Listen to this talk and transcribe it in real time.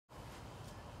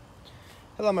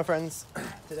Hello my friends.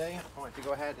 Today I want to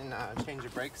go ahead and change the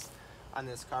brakes on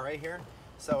this car right here.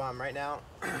 So right now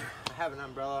I have an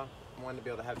umbrella. I want to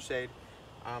be able to have shade.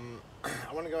 I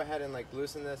want to go ahead and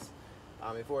loosen this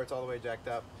before it's all the way jacked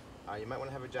up. You might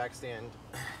want to have a jack stand.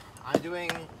 I'm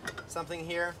doing something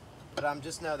here, but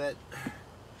just know that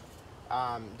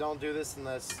don't do this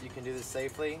unless you can do this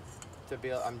safely.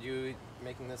 I'm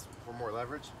making this for more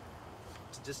leverage.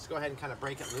 So just go ahead and kind of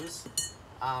break it loose.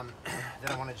 Then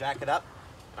I want to jack it up.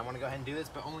 I want to go ahead and do this,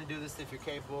 but only do this if you're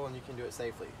capable and you can do it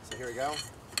safely. So here we go.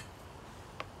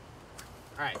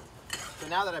 Alright, so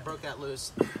now that I broke that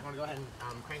loose, I want to go ahead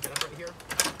and crank it up right here.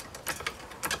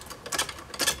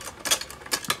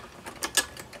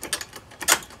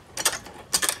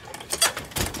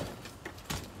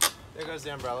 There goes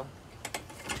the umbrella.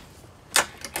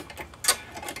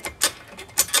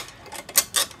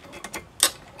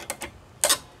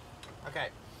 Okay,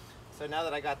 so now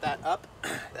that I got that up,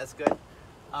 that's good.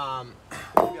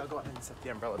 Maybe I'll go ahead and set the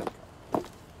umbrella back up.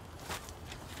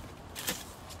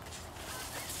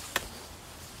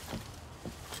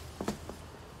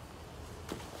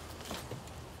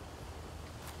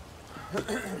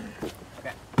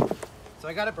 Okay, so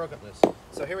I got it broken loose.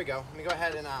 So here we go. Let me go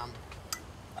ahead and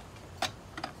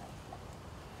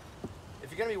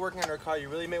if you're going to be working on your car, you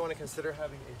really may want to consider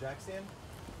having a jack stand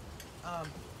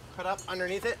put up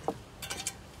underneath it.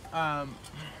 I'm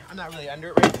not really under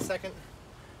it right this second.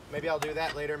 Maybe I'll do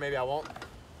that later, maybe I won't.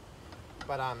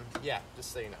 But yeah,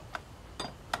 just so you know.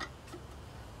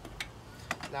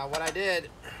 Now what I did,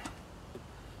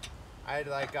 I had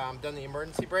done the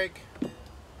emergency brake.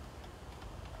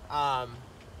 You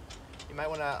might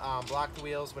want to block the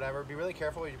wheels, whatever. Be really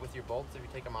careful with your bolts if you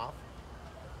take them off.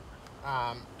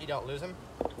 You don't lose them.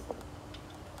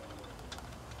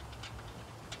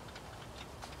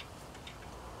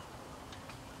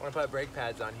 I want to put brake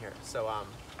pads on here, so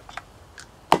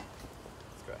let's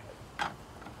go ahead.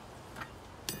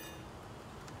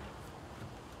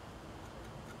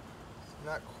 It's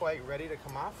not quite ready to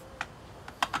come off.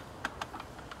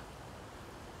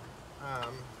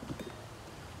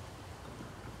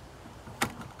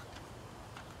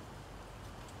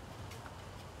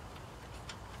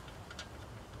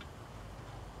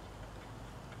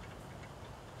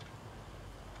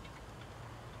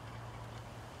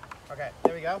 Okay,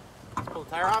 there we go. Let's pull the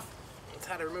tire off. That's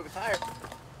how to remove a tire,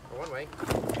 or one way.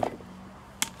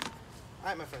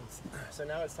 Alright my friends, so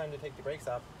now it's time to take the brakes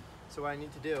off. So what I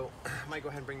need to do, I might go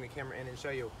ahead and bring the camera in and show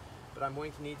you, but I'm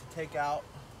going to need to take out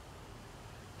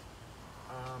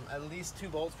at least 2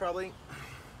 bolts probably,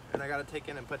 and I got to take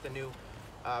in and put the new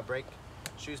brake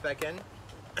shoes back in.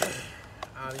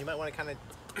 You might want to kind of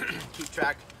keep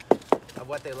track of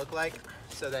what they look like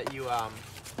so that you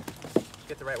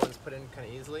get the right ones put in kind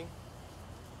of easily.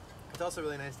 It's also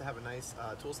really nice to have a nice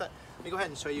tool set. Let me go ahead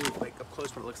and show you up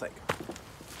close what it looks like.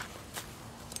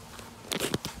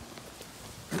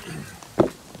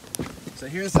 So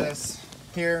here's this.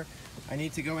 Here I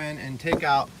need to go in and take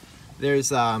out, there's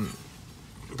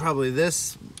probably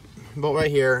this bolt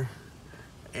right here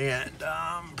and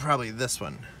probably this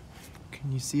one.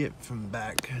 Can you see it from the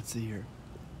back? Let's see here.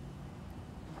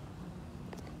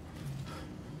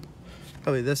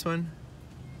 Probably this one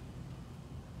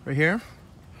right here.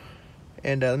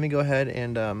 And let me go ahead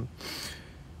and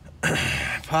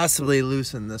possibly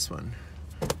loosen this one.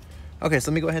 Okay, so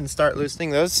let me go ahead and start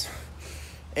loosening those.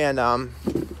 And sorry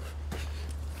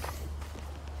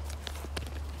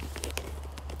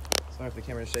if the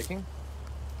camera is shaking.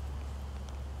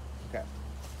 Okay.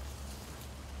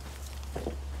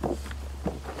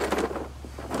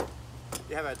 If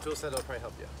you have a tool set, it'll probably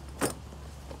help you.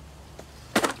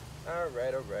 All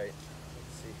right. Let's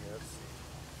see here. Let's see.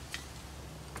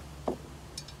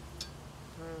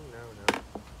 No.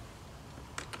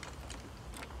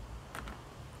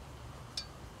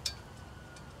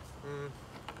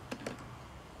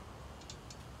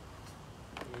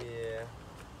 Yeah.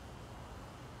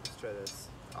 Let's try this.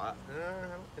 No, I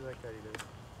don't feel like that either.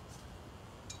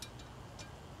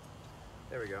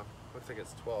 There we go. Looks like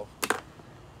it's 12.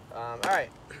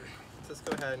 Alright. So let's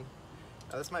go ahead.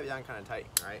 Now this might be on kind of tight,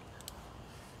 right?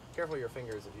 Careful with your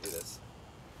fingers if you do this.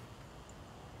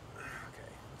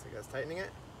 Okay. Looks like that's tightening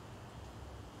it.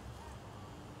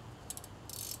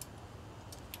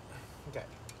 Okay.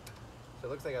 So it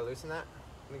looks like I loosened that.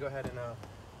 Let me go ahead and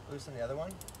loosen the other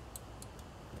one.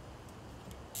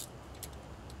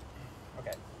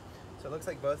 Okay. So it looks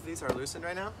like both of these are loosened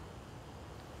right now.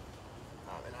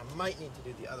 And I might need to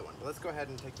do the other one, but let's go ahead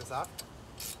and take this off.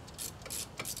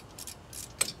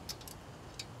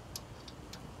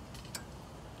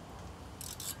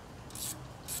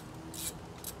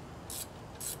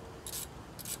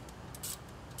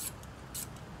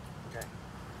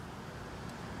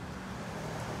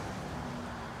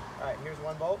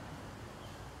 one bolt.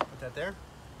 Put that there.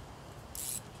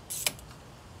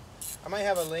 I might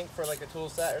have a link for like a tool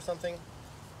set or something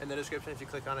in the description. If you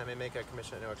click on it, it may make a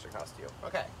commission at no extra cost to you.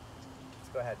 Okay, let's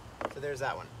go ahead. So there's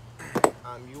that one.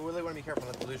 You really want to be careful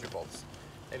not to lose your bolts.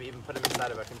 Maybe even put them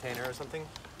inside of a container or something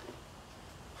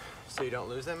so you don't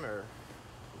lose them, or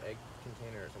a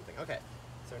container or something. Okay,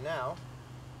 so now,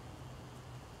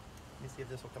 let me see if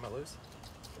this will come out loose.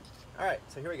 All right,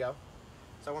 so here we go.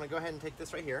 So I want to go ahead and take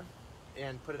this right here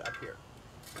and put it up here.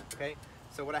 Okay,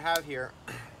 so what I have here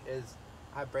is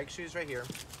I have brake shoes right here.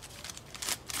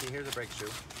 See, here's a brake shoe.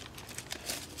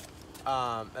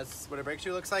 That's what a brake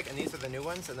shoe looks like, and these are the new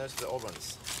ones, and those are the old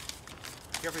ones.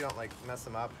 Be careful you don't like mess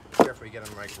them up. Be careful you get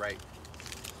them like right.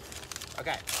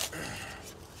 Okay.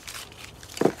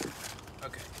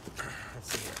 Okay.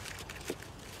 Let's see here.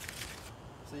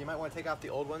 So you might want to take off the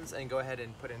old ones and go ahead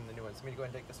and put in the new ones. Let me go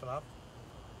ahead and take this one off.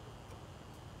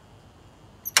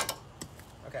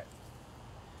 Okay.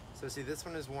 So see, this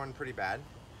one is worn pretty bad.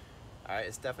 All right,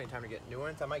 it's definitely time to get new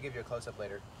ones. I might give you a close-up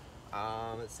later.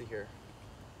 Let's see here.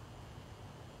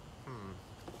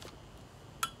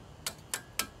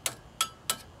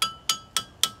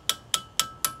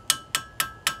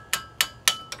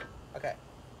 Okay.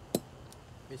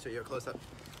 Let me show you a close-up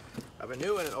of a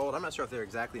new and an old. I'm not sure if they're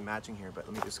exactly matching here, but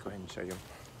let me just go ahead and show you.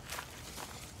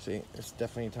 See, it's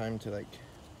definitely time to like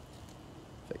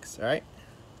fix, all right?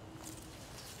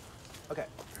 Okay.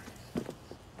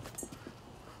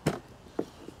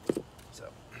 So,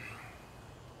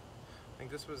 I think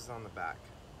this was on the back.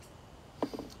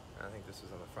 And I think this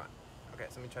was on the front. Okay,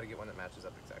 so let me try to get one that matches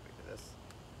up exactly to this.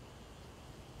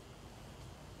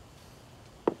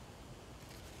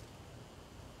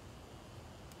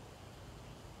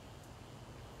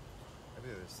 Maybe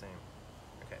they're the same.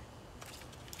 Okay.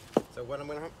 So what I'm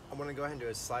gonna go ahead and do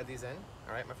is slide these in.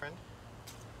 All right, my friend.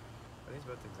 Are these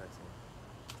both the exact same?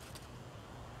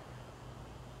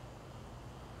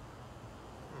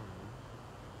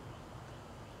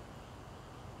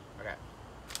 Okay.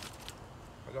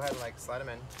 I'll go ahead and like slide them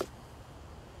in.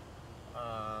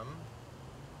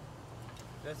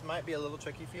 This might be a little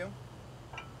tricky for you.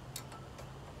 Let's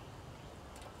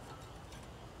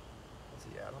see,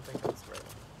 yeah, I don't think that's right.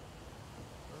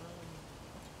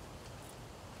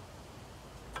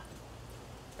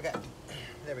 Okay,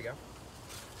 there we go.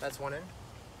 That's one in.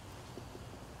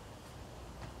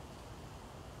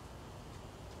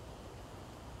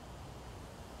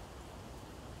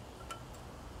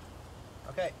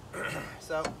 Okay,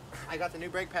 so I got the new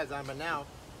brake pads on, but now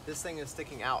this thing is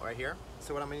sticking out right here.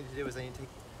 So what I'm going to need to do is I need to take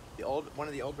one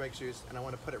of the old brake shoes, and I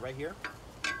want to put it right here.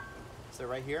 So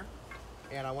right here,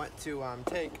 and I want to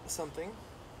take something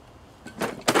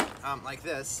like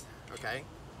this, okay?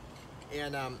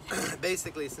 And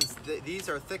basically, since these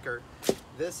are thicker,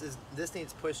 this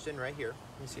needs pushed in right here.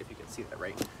 Let me see if you can see that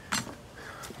right. I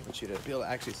want you to be able to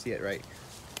actually see it right.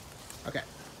 Okay.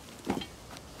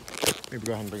 Maybe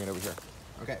go ahead and bring it over here.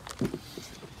 Okay.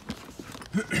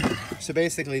 So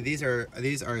basically, these are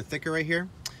thicker right here.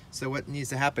 So what needs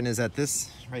to happen is that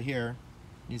this right here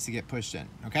needs to get pushed in,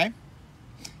 okay?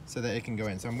 So that it can go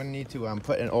in. So I'm going to need to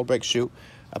put an old brake shoe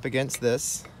up against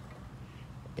this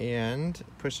and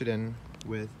push it in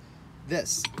with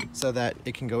this so that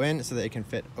it can go in, so that it can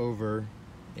fit over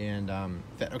and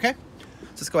fit, okay? So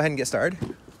let's go ahead and get started.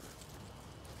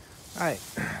 All right,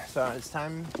 so it's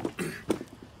time, I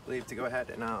believe, to go ahead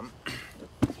and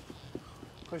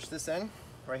push this in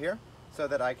right here so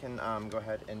that I can go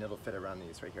ahead and it'll fit around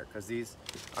these right here, because these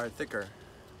are thicker.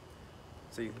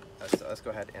 So let's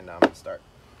go ahead and start.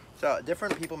 So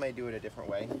different people may do it a different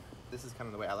way. This is kind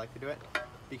of the way I like to do it.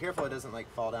 Be careful it doesn't like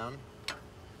fall down.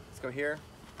 Let's go here.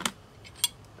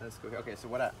 Let's go here. Okay, so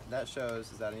what that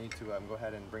shows is that I need to go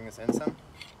ahead and bring this in some.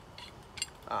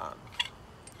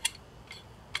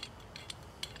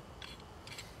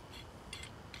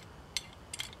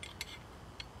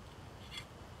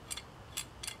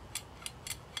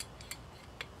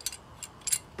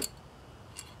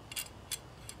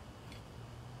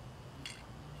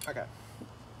 Okay.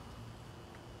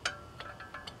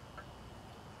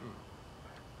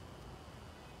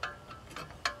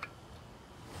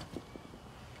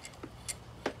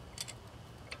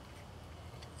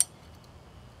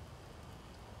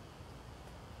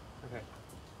 Okay.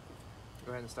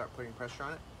 Go ahead and start putting pressure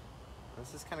on it.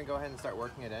 Let's just kind of go ahead and start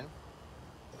working it in.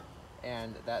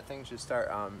 And that thing should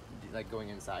start like going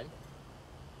inside.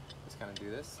 Just kind of do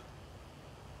this.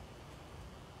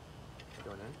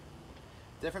 Going in.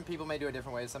 Different people may do it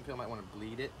different ways. Some people might want to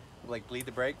bleed it, like bleed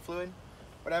the brake fluid,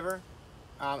 whatever.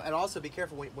 And also be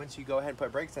careful once you go ahead and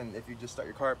put brakes in, if you just start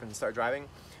your car up and start driving,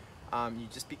 you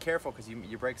just be careful because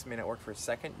your brakes may not work for a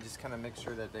second. You just kind of make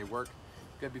sure that they work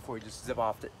good before you just zip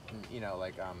off it. And, you know,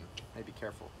 like maybe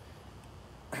careful.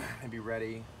 Maybe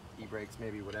ready, e-brakes,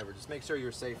 maybe whatever. Just make sure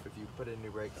you're safe if you put in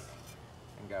new brakes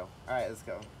and go. All right, let's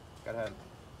go. Go ahead.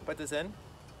 Put this in.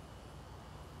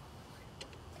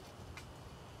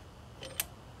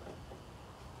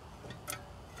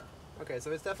 Okay,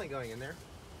 so it's definitely going in there,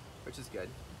 which is good.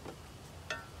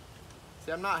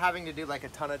 See, I'm not having to do like a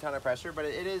ton of pressure, but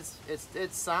it's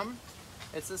some.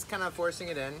 It's just kind of forcing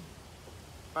it in.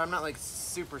 But I'm not like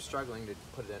super struggling to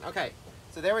put it in. Okay,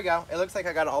 so there we go. It looks like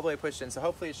I got it all the way pushed in, so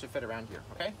hopefully it should fit around here,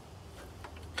 okay?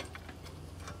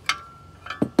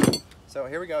 So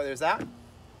here we go, there's that.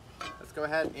 Let's go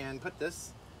ahead and put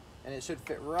this, and it should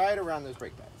fit right around those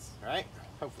brake pads, all right?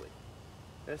 Hopefully.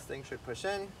 This thing should push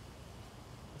in.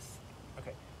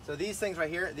 Okay, so these things right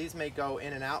here, these may go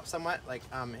in and out somewhat, like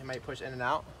it might push in and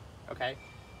out, okay?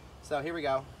 So here we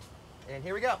go, and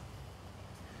here we go.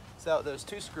 So there's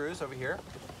 2 screws over here,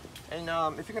 and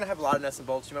if you're gonna have a lot of nuts and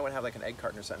bolts, you might wanna have like an egg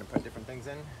carton or something to put different things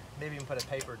in. Maybe even put a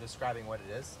paper describing what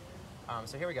it is.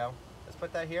 So here we go. Let's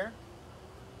put that here,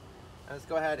 and let's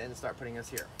go ahead and start putting this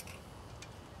here.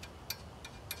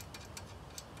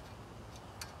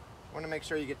 Wanna make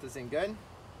sure you get this in good.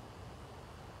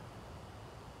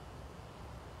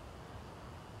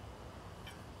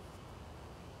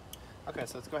 Okay,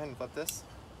 so let's go ahead and flip this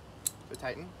to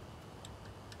tighten.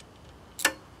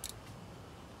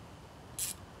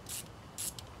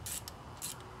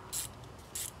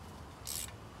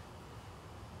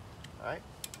 All right.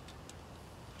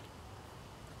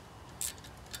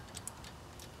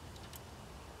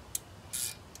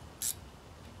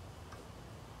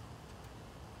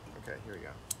 Okay, here we go.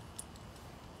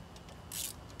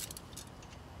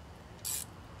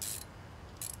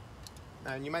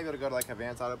 And you might be able to go to like a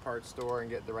Vance Auto Parts store and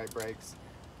get the right brakes.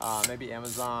 Maybe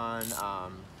Amazon,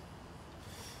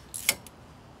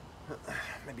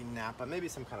 maybe Napa, maybe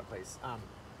some kind of place.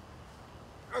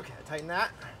 Okay, tighten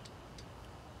that.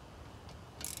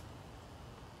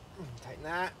 Tighten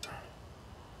that.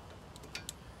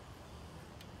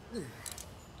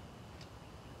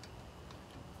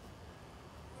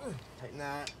 Tighten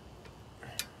that.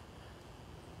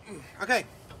 Okay,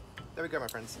 there we go, my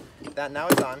friends. That now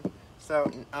it's on. So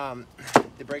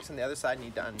the brakes on the other side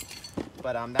need done,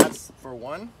 but that's for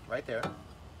one right there.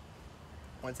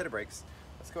 One set of brakes.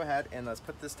 Let's go ahead and let's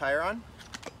put this tire on.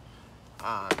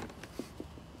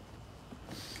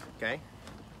 Okay.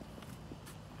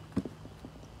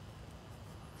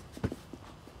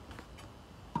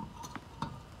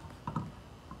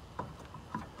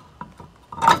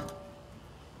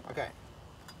 Okay.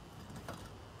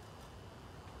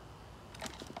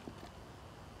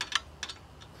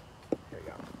 Here we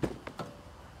go.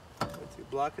 Let's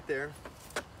block it there.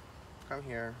 Come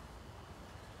here.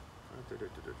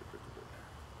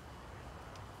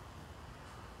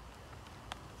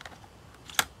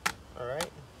 All right.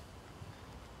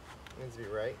 Needs to be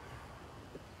right.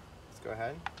 Let's go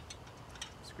ahead.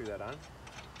 Screw that on.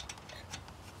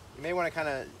 You may want to kind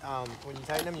of, when you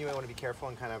tighten them, you may want to be careful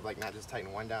and kind of like not just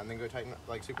tighten one down and then go tighten,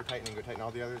 like super tighten and go tighten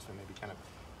all the others, but maybe kind of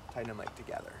tighten them like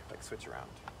together, like switch around.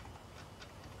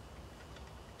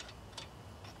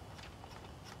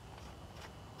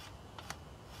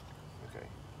 Okay.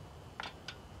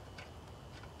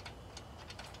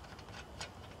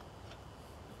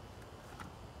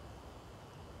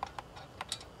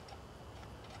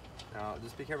 Now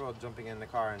just be careful of jumping in the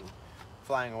car and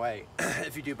flying away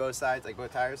if you do both sides, like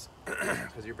both tires,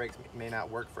 because your brakes may not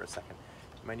work for a second.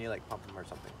 You might need to like pump them or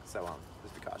something. So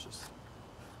just be cautious.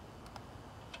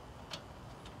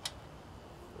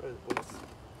 What is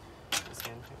this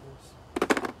hand tightness?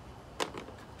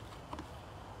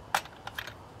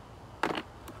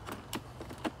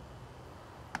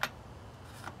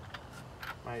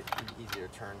 Might be easier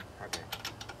to turn. Okay.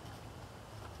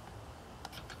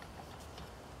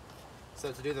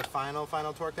 So to do the final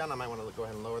torque down, I might want to go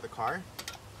ahead and lower the car.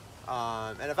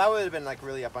 And if I would have been like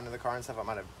really up under the car and stuff, I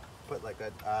might have put like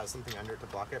a something under it to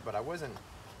block it, but I wasn't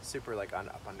super like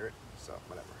up under it, so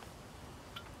whatever.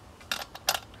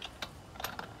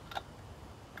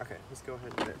 Okay, let's go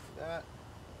ahead and do that.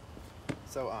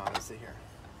 So let's see here.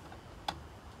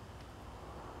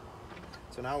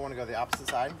 So now I want to go the opposite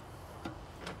side.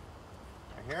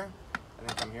 Right here, and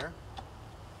then come here.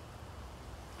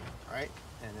 All right.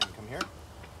 And then come here.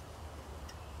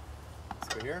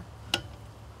 Let's go here.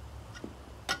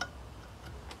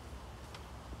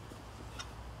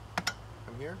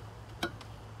 Come here.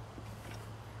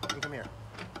 And come here.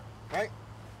 All right?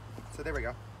 So there we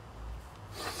go.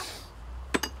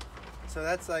 So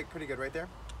that's like pretty good right there.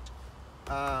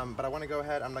 but I want to go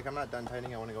ahead. I'm not done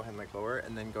tightening. I want to go ahead and like lower it,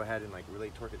 and then go ahead and like really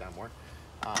torque it down more.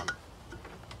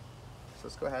 So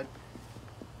let's go ahead.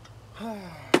 I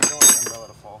don't want the umbrella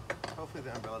to fall. Hopefully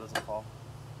the umbrella doesn't fall.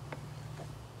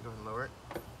 Go ahead and lower it.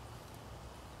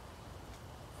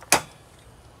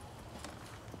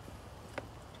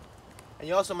 And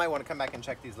you also might want to come back and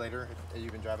check these later if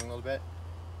you've been driving a little bit.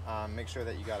 Make sure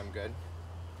that you got them good.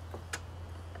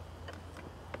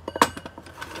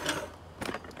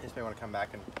 You just may want to come back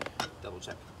and double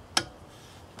check.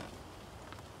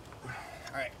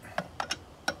 Alright.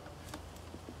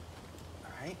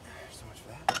 Alright, so much for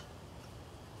that.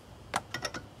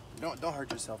 Don't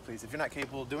hurt yourself, please. If you're not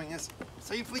capable of doing this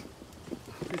safely,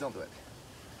 please don't do it.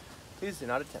 Please do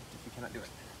not attempt if you cannot do it.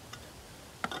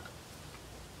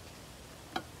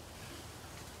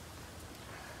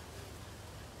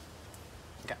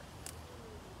 Okay.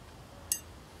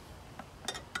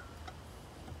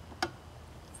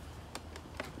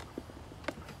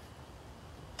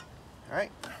 All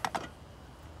right.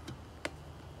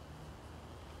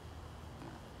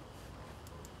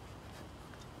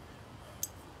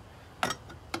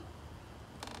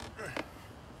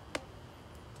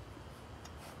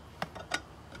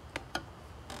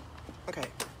 Okay,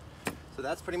 so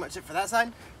that's pretty much it for that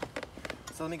side.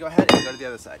 So let me go ahead and go to the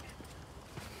other side.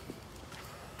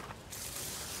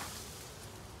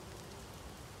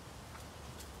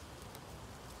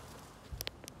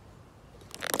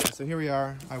 So here we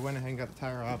are. I went ahead and got the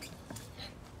tire off.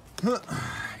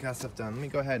 Got stuff done. Let me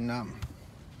go ahead and I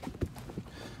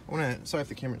want to. Sorry if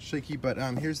the camera's shaky, but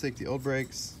here's like the old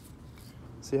brakes.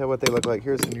 See what they look like.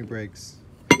 Here's the new brakes.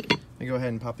 Let me go ahead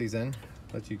and pop these in.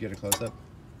 Let you get a close up.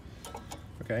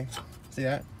 Okay, see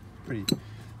that? Pretty.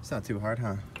 It's not too hard,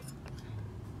 huh?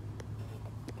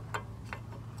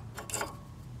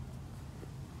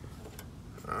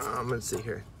 Let's see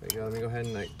here. There you go. Let me go ahead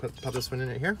and like pop this one in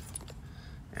right here.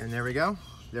 And there we go.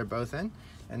 They're both in.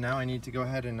 And now I need to go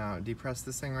ahead and depress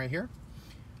this thing right here.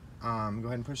 Go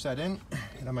ahead and push that in.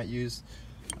 And I might use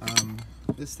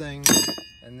this thing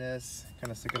and this,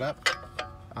 kind of stick it up,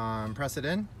 press it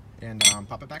in, and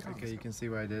pop it back on. Okay, you can see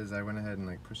what I did is I went ahead and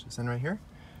like pushed this in right here.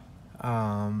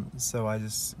 So I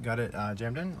just got it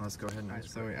jammed in. Let's go ahead and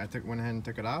so I went ahead and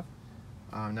took it off.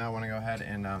 Now I want to go ahead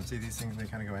and see these things, they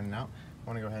kind of go in and out. I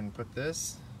want to go ahead and put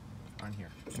this on here,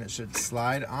 and it should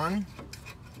slide on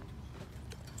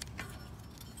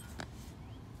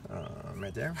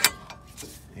right there.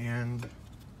 And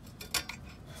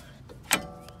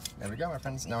there we go, my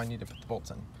friends. Now I need to put the bolts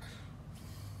in.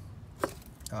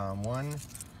 One,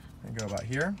 and go about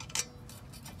here,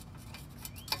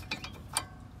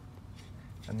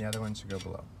 and the other one should go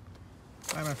below.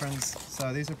 All right, my friends,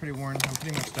 so these are pretty worn. I'm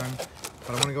pretty much done, but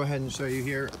I want to go ahead and show you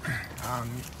here.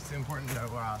 It's important to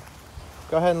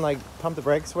go ahead and like pump the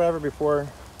brakes, whatever, before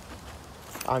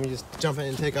you just jump in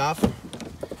and take off,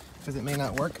 because it may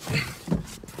not work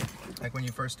like when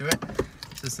you first do it.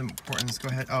 It's just important. Just go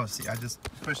ahead. Oh, see, I just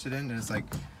pushed it in, and it's like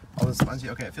all this spongy.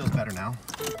 Okay, it feels better now.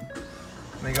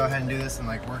 Let me go ahead and do this and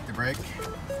like work the brake.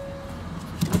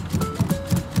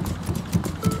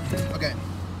 Okay.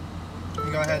 Let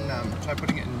me go ahead and try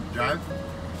putting it in drive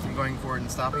and going forward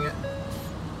and stopping it.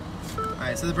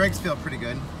 Alright, so the brakes feel pretty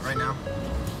good right now.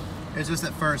 It's just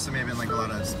at first there may have been like a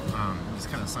lot of just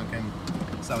kind of sunk in.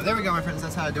 So there we go, my friends.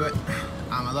 That's how I do it.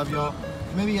 I love y'all.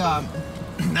 Maybe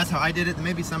that's how I did it.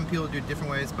 Maybe some people do it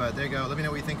different ways, but there you go. Let me know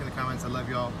what you think in the comments. I love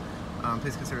y'all.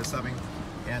 Please consider subbing,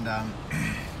 and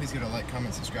please give it a like,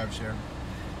 comment, subscribe, share.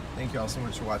 Thank you all so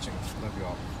much for watching. Love you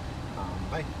all.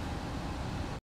 Bye.